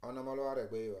ona malware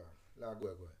gbewa la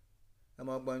gwegwe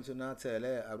ama gbantu na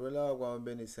tele arula gwa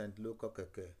mbeni St. Luke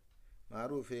keke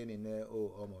maru feni ne o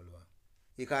omolwa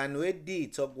ikanu edi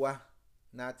togwa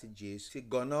na ti Jesu ti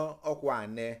gono okwa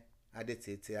ne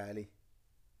adetete ali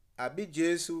abi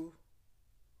Jesu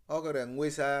ogere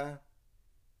nwesa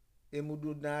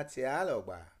emudu na ti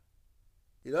alogba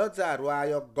ilota aru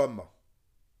ayo gomo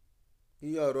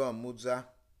iyoro muza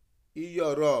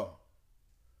iyoro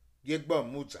yegbo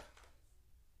muza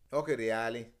okere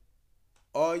ali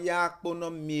oya kpono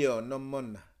mio no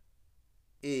mona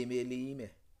emelime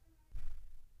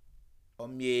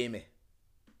omieme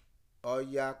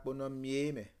oya kpono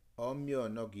mieme omio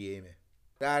no gieme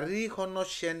dari hono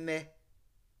shene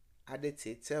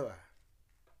adetetewa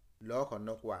lo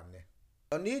hono kwane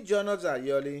oni jono za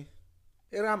yoli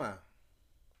irama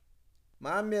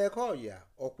ma me ko ya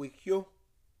okwikyo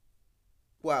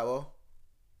kwawo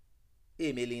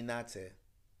emelinate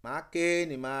ma ke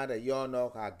ni ma de yono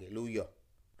ka geluyo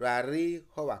rari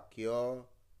howakio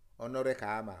onore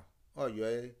kama oyo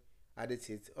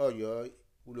adetit oyo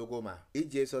ulogoma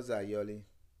Jesus ayoli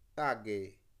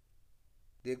kage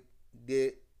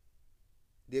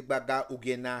de gbaga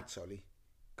ugena actually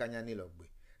kanyani logbe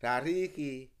rari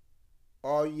ki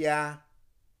oya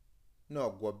no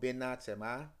gwobe na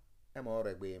tema emo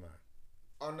regbe ma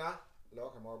ona lo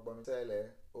ka mo gbon tele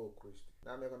o Christ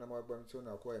na me ko na mo gbon tu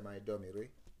na ko e mai domire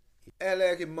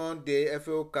ele ki Monday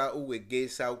efoka uwe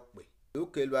gesa ukpe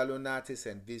ukelu alonati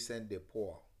St. Vincent de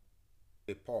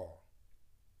Paul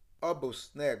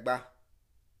obus na egba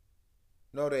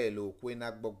nore lo kwe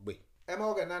na gbogbe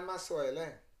emo ge nan maso ele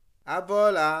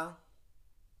avola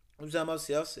uzamo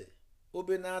siose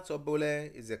obe na to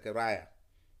bole Zechariah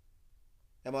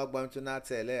emo gbon tu na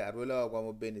tele arola ogwa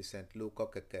mo beni St. Luke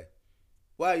keke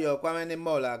wa yo kwame ni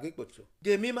mola gikpotu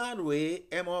gemi marwe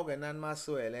emo ge nan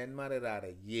maso ele mare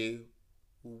rare ye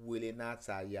uwele na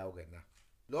ta ya ogena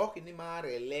loki ni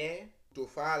mare le to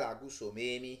fala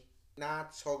gusomemi na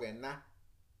tsogena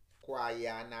kwa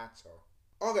ya na to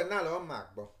ogena lo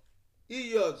magbo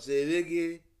iyo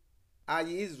zerege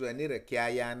ayi Israel ni rekia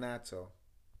ya na to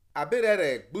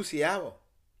abirere gbusi yawo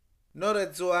nore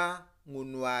toa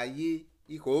ngunu ayi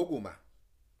iko oguma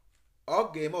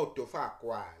oge mo to fa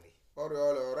kwali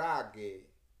oro rage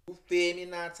ufemi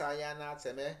na ta ya na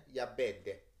teme ya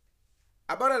bede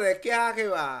abara rekia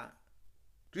kewa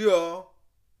rio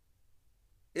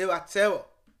ewa tewo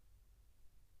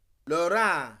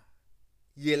lora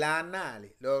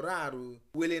yelanali loraru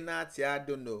wele na ti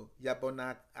adono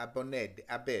yabona aboned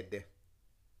abede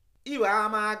iwa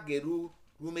ama geru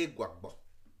rume gwagbo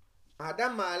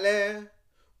adamale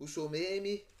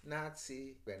usomemi na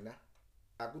ti bena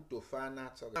agutofa na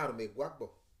to arume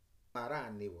gwagbo mara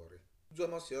ni wore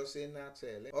zomo si ose na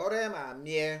tele ore ma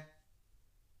mie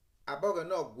aboge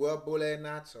no gwo bole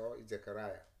na to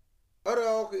Zechariah ore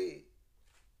oki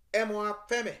emo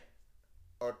afeme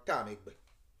otamegbe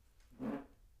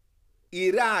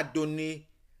ira doni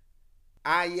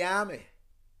ayame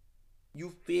you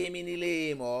femini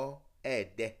lemo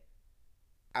ede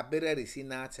abere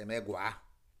risina temegwa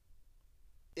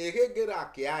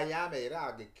egegera ke ayame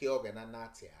ira de ke ogena na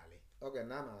tiale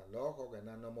ogena ma lo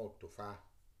ogena no mo tofa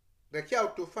de ke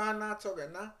autofa na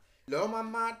togena lo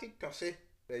mama ti tose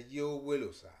de yo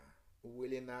welosa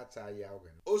wele na ta ya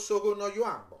ogena osogo no yo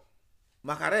agbo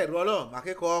makare rolo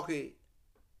make ko ke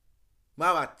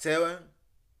ma wa tewe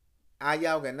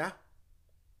aya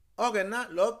ogena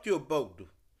lo pio bodu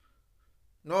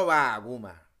no wa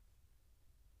aguma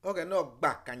ogena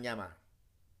gba kanyama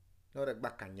no re gba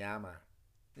kanyama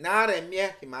na re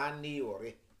mie ki ma ni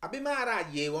ore abi ma ra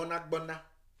ye wona gbona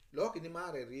lo ki ni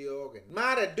ma re rio ogena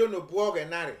ma re dono bu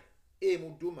ogena re e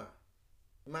muduma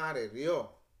ma re rio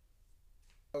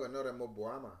ogena re mo bu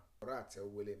ama ora te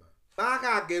wele ma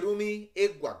ka gerumi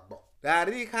egwagbo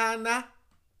dari kana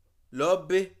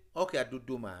lobe oke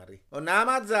adudu mari ona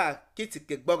amaza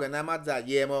kitike gboge na amaza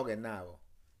yemo oge nawo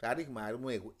tarik mari mu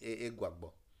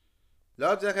egwagbo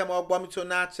loje ke mo gbom to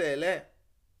na tele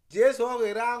Jesu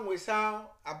oge ra nwesa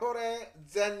abore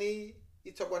zeni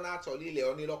itogbo na to lile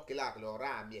oni lokila lo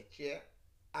ra mieche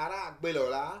ara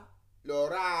gbelola lo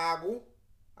ra agu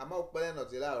ama upele no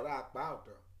tela lo ra pa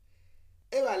oto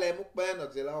e vale mu pe no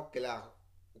tela okila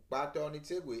upa to ni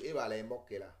tegwe e vale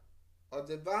mokila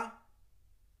odeva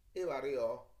e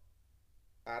vario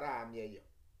ara mieyo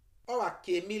o wa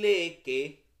kemile eke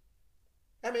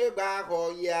eme gba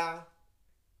ho ya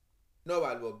no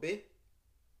wa lobe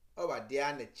o wa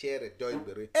dia ne chere do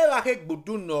igbere e wa ke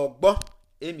gbudu no gbo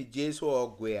emi Jesu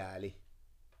ogwe ale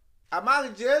ama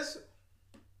Jesu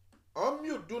o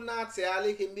mi udu na te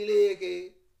ale ke mile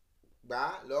eke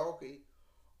gba lo ke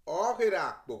o ke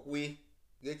ra popwe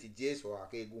Geti Jesu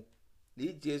akegu.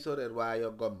 Li Jesu re wa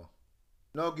yo gomo.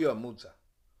 No gi omuta.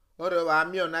 Ore wa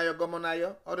mi ona yo gomo na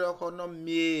yo. Ore oko no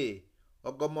mie.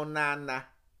 Ogomo nana.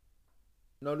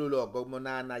 No lulo ogomo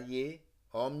nana ye.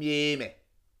 O mie me.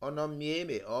 Ono mie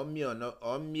me. O mie ono.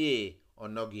 O mie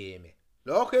ono gi me.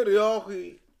 Loke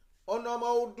rioki. Ono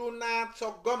ma udu na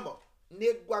so gomo.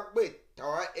 Ne gwagbe.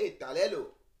 Tawa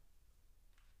etalelo.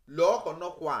 Loko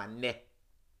no kwa ne.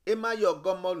 Ema yo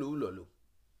gomo lulolo.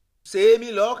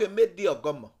 Semi loke medi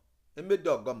ogomo. Emedi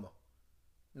ogomo.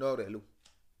 No relu.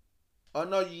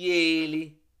 Ono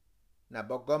yeli. Na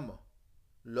bogomo.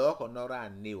 Loko no ra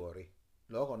ni wori.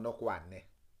 Loko no kwa ne.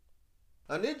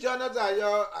 Ani jana za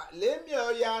yo. Lemi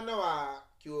o ya no a.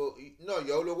 Kyo no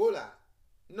yo logo la.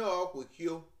 No kwe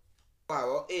kyo.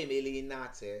 Wa emeli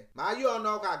nate. Ma yo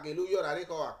no ka gelu yo rari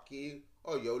ko aki.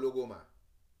 O yo logo ma.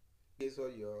 Eso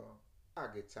yo.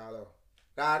 Agitalo.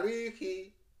 Rari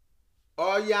ki.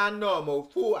 O ya no mo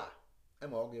fua.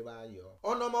 Emo oge ba yo.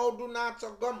 Ono ma odu na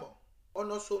to gomo.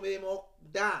 Ono some mo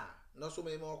da. No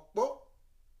some mo po.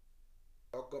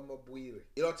 Ogomo buire.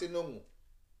 Iloti no mu.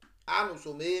 Anu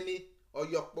some mi.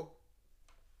 Oyokpo.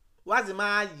 Wazi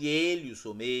ma yeli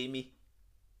some mi.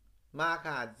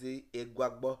 Maka di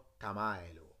egwagbo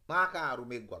tamaelo. Maka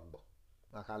arume gwagbo.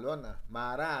 Maka lona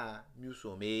mara mi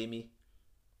some mi.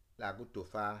 La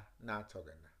gutofa na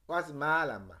togena. Wazi ma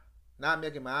alama. Na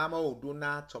meke ma ama odu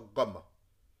na to gomo.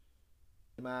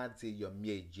 Ma di yo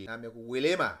mieje. Na meke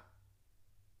welema.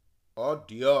 O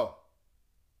Dio.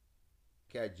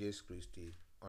 Ke Jesus Christi.